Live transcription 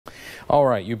All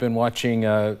right, you've been watching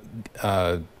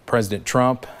President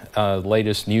Trump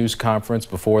latest news conference.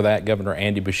 Before that, Governor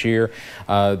Andy Beshear.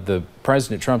 The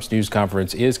President Trump's news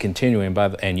conference is continuing,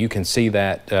 and you can see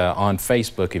that on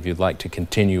Facebook if you'd like to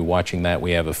continue watching that.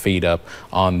 We have a feed up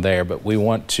on there, but we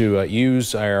want to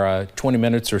use our 20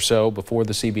 minutes or so before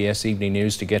the CBS Evening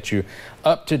News to get you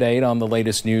up to date on the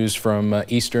latest news from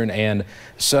Eastern and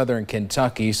Southern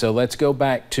Kentucky. So let's go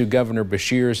back to Governor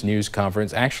Beshear's news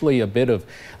conference. Actually, a bit of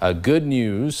good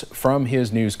news from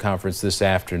his news conference this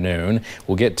afternoon.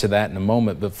 We'll get to that in a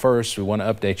moment, but first we want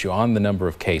to update you on the number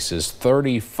of cases.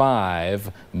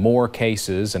 35 more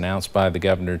cases announced by the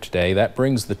governor today. That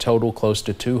brings the total close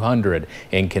to 200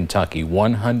 in Kentucky.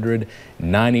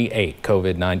 198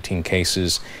 COVID-19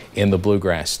 cases in the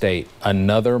Bluegrass State.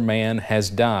 Another man has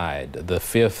died, the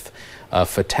fifth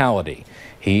fatality.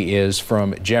 He is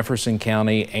from Jefferson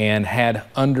County and had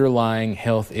underlying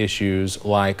health issues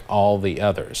like all the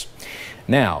others.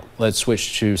 Now, let's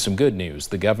switch to some good news.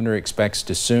 The governor expects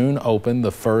to soon open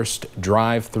the first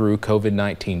drive-through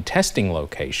COVID-19 testing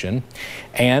location.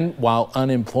 And while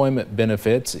unemployment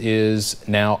benefits is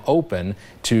now open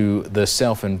to the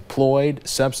self-employed,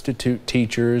 substitute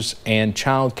teachers, and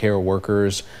child care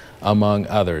workers, among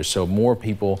others. So more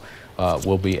people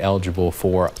will be eligible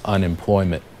for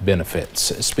unemployment benefits.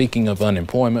 Speaking of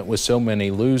unemployment, with so many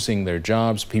losing their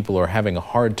jobs, people are having a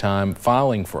hard time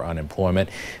filing for unemployment.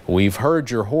 We've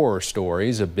heard your horror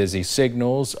stories of busy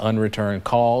signals, unreturned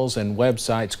calls, and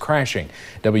websites crashing.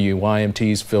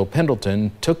 WYMT's Phil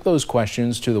Pendleton took those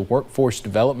questions to the Workforce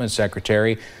Development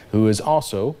Secretary, who is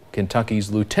also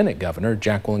Kentucky's Lieutenant Governor,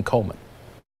 Jacqueline Coleman.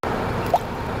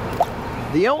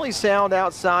 The only sound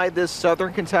outside this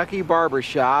Southern Kentucky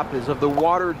barbershop is of the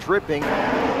water dripping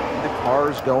and the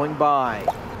cars going by.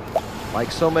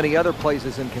 Like so many other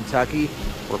places in Kentucky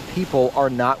where people are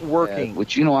not working.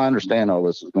 Which, I understand all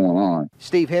this is going on.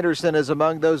 Steve Henderson is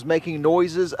among those making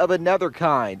noises of another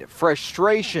kind,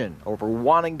 frustration over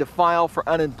wanting to file for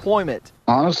unemployment.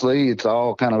 Honestly, it's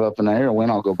all kind of up in the air when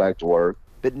I'll go back to work.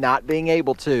 But not being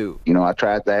able to. I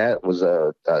tried that, was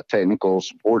a technical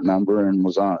support number and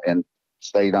was on and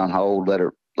stayed on hold, let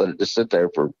it just sit there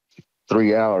for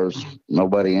 3 hours.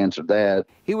 Nobody answered that.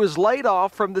 He was laid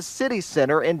off from the city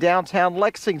center in downtown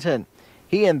Lexington.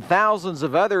 He and thousands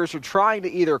of others are trying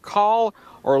to either call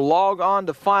or log on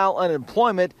to file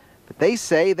unemployment, but they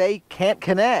say they can't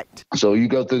connect. So you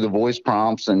go through the voice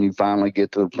prompts and you finally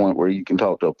get to the point where you can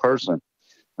talk to a person.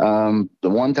 The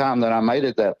one time that I made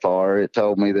it that far, it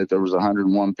told me that there was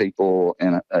 101 people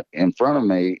in front of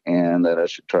me and that I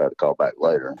should try to call back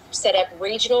later. Set up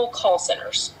regional call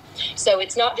centers. So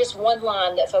it's not just one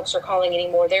line that folks are calling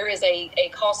anymore. There is a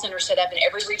call center set up in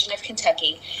every region of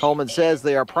Kentucky. Coleman says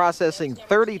they are processing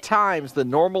 30 times the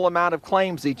normal amount of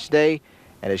claims each day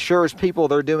and assures people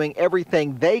they're doing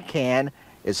everything they can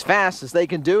as fast as they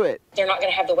can do it. They're not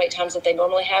going to have the wait times that they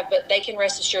normally have, but they can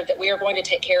rest assured that we are going to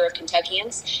take care of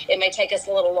Kentuckians. It may take us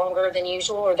a little longer than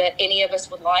usual or that any of us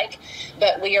would like,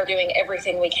 but we are doing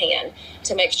everything we can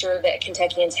to make sure that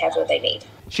Kentuckians have what they need.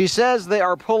 She says they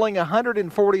are pulling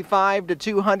 145 to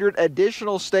 200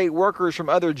 additional state workers from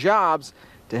other jobs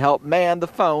to help man the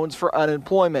phones for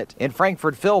unemployment. In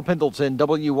Frankfort, Phil Pendleton,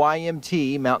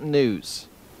 WYMT Mountain News.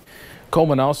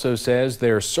 Coleman also says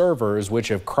their servers, which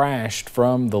have crashed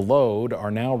from the load, are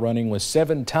now running with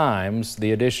 7 times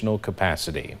the additional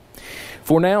capacity.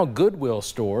 For now, Goodwill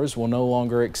stores will no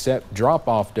longer accept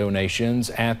drop-off donations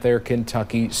at their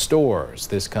Kentucky stores.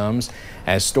 This comes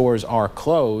as stores are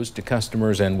closed to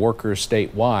customers and workers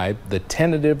statewide. The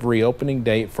tentative reopening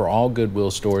date for all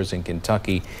Goodwill stores in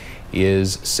Kentucky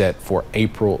is set for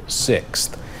April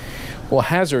 6th. Well,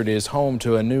 Hazard is home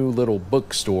to a new little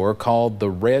bookstore called the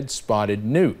Red Spotted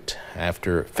Newt.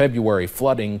 After February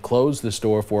flooding closed the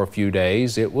store for a few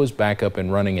days, it was back up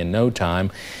and running in no time.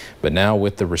 But now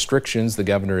with the restrictions the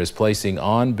governor is placing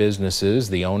on businesses,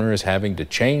 the owner is having to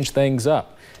change things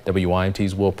up.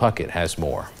 WYMT's Will Puckett has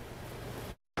more.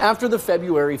 After the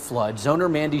February floods, owner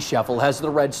Mandy Scheffel has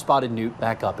the Red Spotted Newt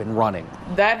back up and running.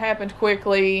 That happened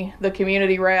quickly. The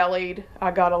community rallied. I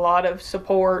got a lot of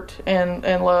support and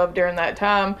love during that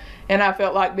time, and I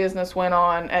felt like business went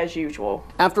on as usual.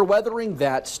 After weathering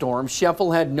that storm,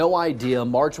 Scheffel had no idea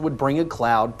March would bring a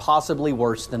cloud possibly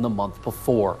worse than the month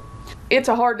before. It's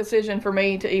a hard decision for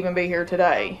me to even be here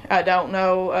today. I don't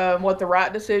know what the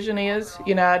right decision is.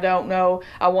 I don't know.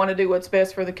 I want to do what's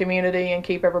best for the community and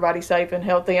keep everybody safe and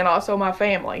healthy, and also my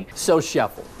family. So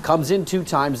Scheffel comes in 2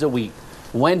 times a week.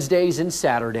 Wednesdays and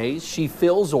Saturdays, she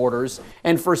fills orders,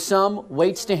 and for some,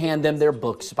 waits to hand them their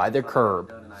books by the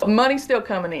curb. Money's still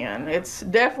coming in. It's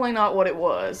definitely not what it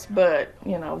was, but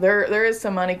you know, there is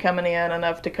some money coming in,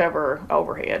 enough to cover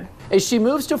overhead. As she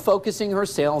moves to focusing her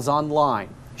sales online,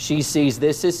 she sees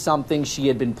this as something she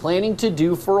had been planning to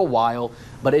do for a while,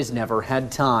 but has never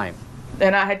had time.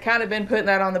 And I had kind of been putting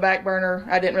that on the back burner.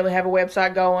 I didn't really have a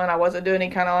website going. I wasn't doing any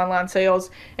kind of online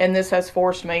sales, and this has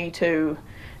forced me to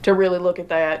really look at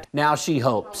that. Now she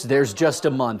hopes there's just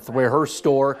a month where her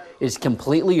store is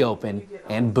completely open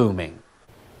and booming.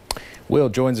 Will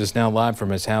joins us now live from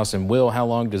his house. And Will, how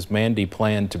long does Mandy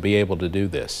plan to be able to do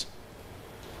this?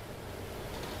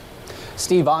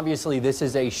 Steve, obviously this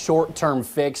is a short-term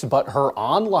fix, but her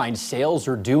online sales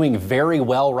are doing very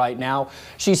well right now.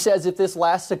 She says if this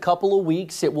lasts a couple of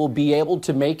weeks, it will be able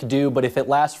to make do, but if it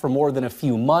lasts for more than a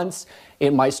few months,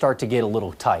 it might start to get a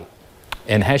little tight.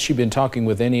 And has she been talking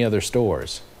with any other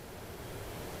stores?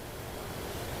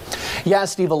 Yeah,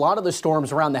 Steve, a lot of the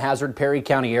stores around the Hazard-Perry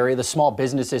County area, the small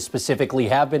businesses specifically,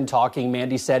 have been talking.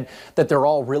 Mandy said that they're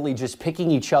all really just picking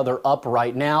each other up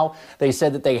right now. They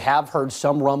said that they have heard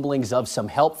some rumblings of some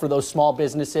help for those small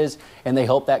businesses, and they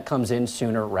hope that comes in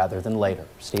sooner rather than later.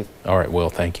 Steve? All right,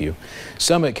 Will, thank you.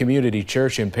 Summit Community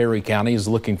Church in Perry County is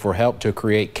looking for help to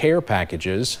create care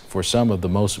packages for some of the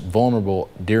most vulnerable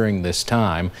during this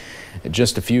time.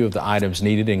 Just a few of the items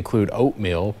needed include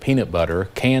oatmeal, peanut butter,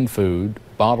 canned food,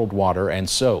 bottled water, and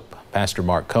soap. Pastor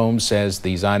Mark Combs says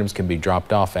these items can be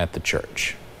dropped off at the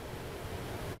church.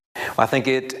 Well, I think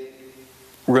it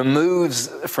removes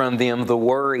from them the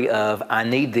worry of, I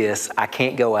need this, I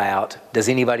can't go out. Does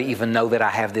anybody even know that I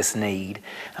have this need?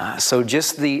 So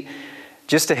just to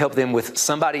help them with,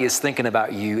 somebody is thinking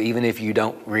about you, even if you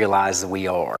don't realize that we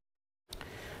are.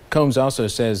 Combs also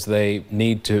says they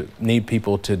need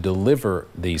people to deliver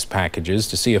these packages.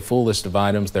 To see a full list of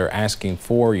items they're asking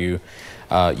for you,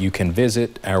 you can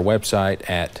visit our website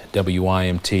at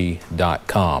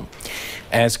WYMT.com.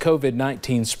 As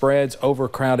COVID-19 spreads,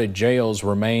 overcrowded jails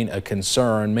remain a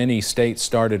concern. Many states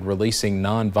started releasing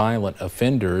nonviolent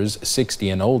offenders 60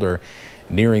 and older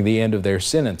nearing the end of their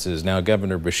sentences. Now,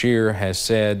 Governor Beshear has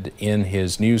said in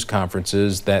his news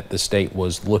conferences that the state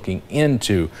was looking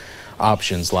into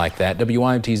options like that.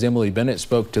 WYMT's Emily Bennett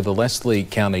spoke to the Leslie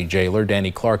County jailer,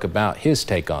 Danny Clark, about his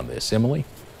take on this. Emily?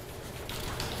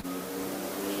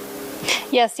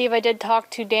 Yes, Steve, I did talk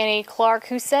to Danny Clark,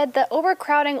 who said that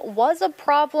overcrowding was a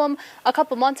problem a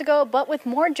couple months ago, but with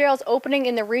more jails opening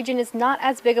in the region, it's not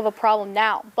as big of a problem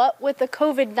now. But with the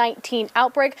COVID-19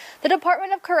 outbreak, the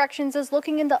Department of Corrections is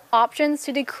looking into options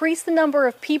to decrease the number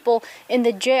of people in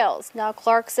the jails. Now,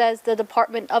 Clark says the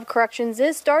Department of Corrections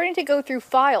is starting to go through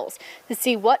files to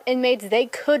see what inmates they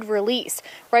could release.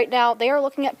 Right now, they are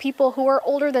looking at people who are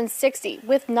older than 60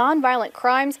 with nonviolent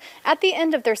crimes at the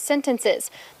end of their sentences.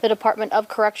 The Department of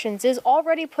Corrections is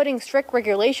already putting strict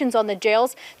regulations on the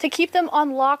jails to keep them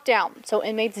on lockdown, so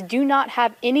inmates do not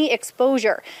have any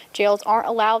exposure. Jails aren't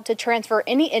allowed to transfer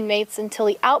any inmates until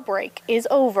the outbreak is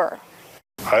over.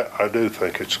 I do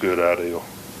think it's a good idea,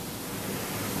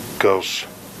 because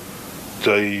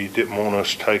they didn't want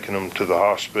us taking them to the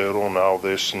hospital and all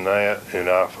this and that, and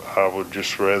I would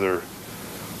just rather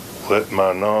let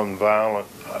my nonviolent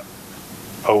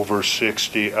over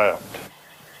 60 out.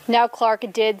 Now,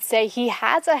 Clark did say he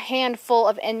has a handful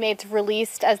of inmates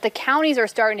released as the counties are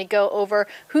starting to go over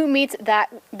who meets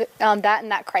that and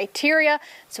that criteria.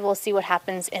 So we'll see what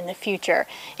happens in the future.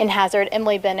 In Hazard,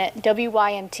 Emily Bennett,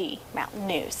 WYMT Mountain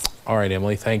News. All right,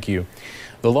 Emily, thank you.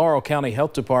 The Laurel County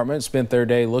Health Department spent their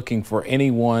day looking for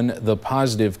anyone the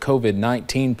positive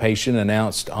COVID-19 patient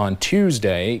announced on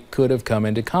Tuesday could have come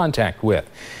into contact with.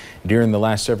 During the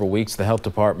last several weeks, the health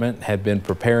department had been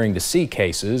preparing to see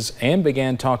cases and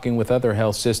began talking with other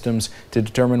health systems to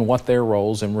determine what their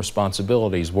roles and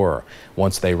responsibilities were.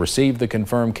 Once they received the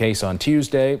confirmed case on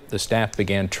Tuesday, the staff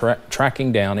began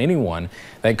tracking down anyone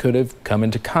that could have come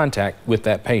into contact with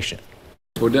that patient.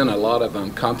 We've done a lot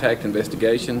of contact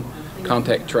investigation,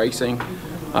 contact tracing,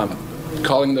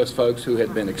 calling those folks who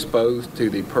had been exposed to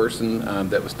the person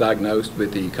that was diagnosed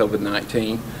with the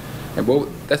COVID-19. And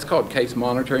that's called case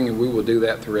monitoring, and we will do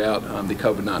that throughout the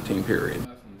COVID-19 period.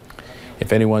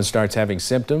 If anyone starts having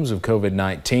symptoms of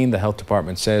COVID-19, the health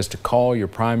department says to call your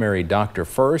primary doctor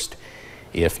first.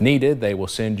 If needed, they will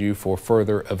send you for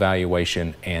further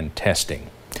evaluation and testing.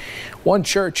 One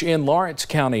church in Lawrence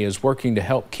County is working to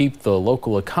help keep the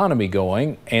local economy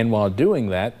going, and while doing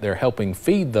that, they're helping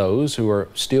feed those who are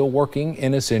still working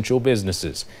in essential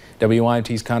businesses.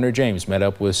 WYMT's Connor James met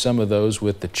up with some of those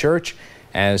with the church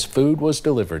as food was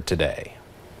delivered today.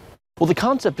 Well, the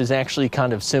concept is actually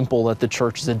kind of simple that the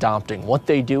church is adopting. What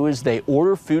they do is they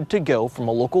order food to go from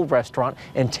a local restaurant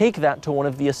and take that to one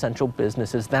of the essential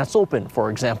businesses that's open, for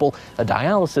example, a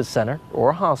dialysis center or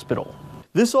a hospital.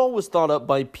 This all was thought up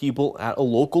by people at a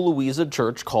local Louisa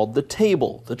church called The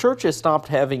Table. The church has stopped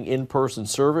having in-person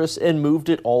service and moved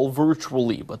it all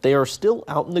virtually, but they are still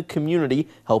out in the community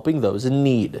helping those in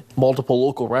need. Multiple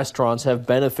local restaurants have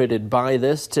benefited by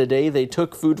this. Today, they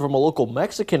took food from a local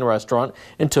Mexican restaurant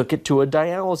and took it to a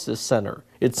dialysis center.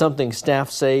 It's something staff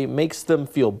say makes them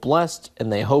feel blessed,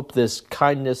 and they hope this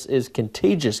Kindness is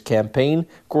Contagious campaign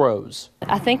grows.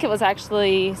 I think it was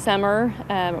actually Summer,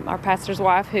 our pastor's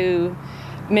wife, who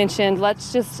mentioned,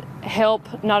 let's just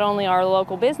help not only our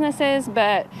local businesses,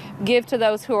 but give to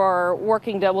those who are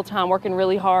working double time, working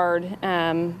really hard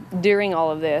during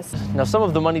all of this. Now, some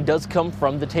of the money does come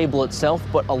from The Table itself,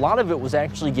 but a lot of it was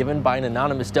actually given by an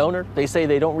anonymous donor. They say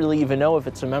they don't really even know if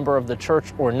it's a member of the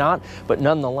church or not, but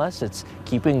nonetheless, it's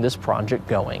keeping this project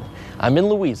going. I'm in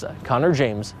Louisa. Connor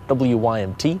James,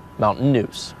 WYMT Mountain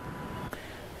News.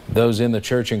 Those in the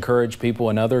church encourage people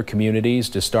in other communities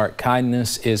to start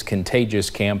Kindness is Contagious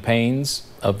campaigns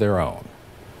of their own.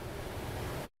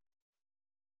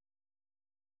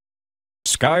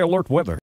 Sky Alert weather.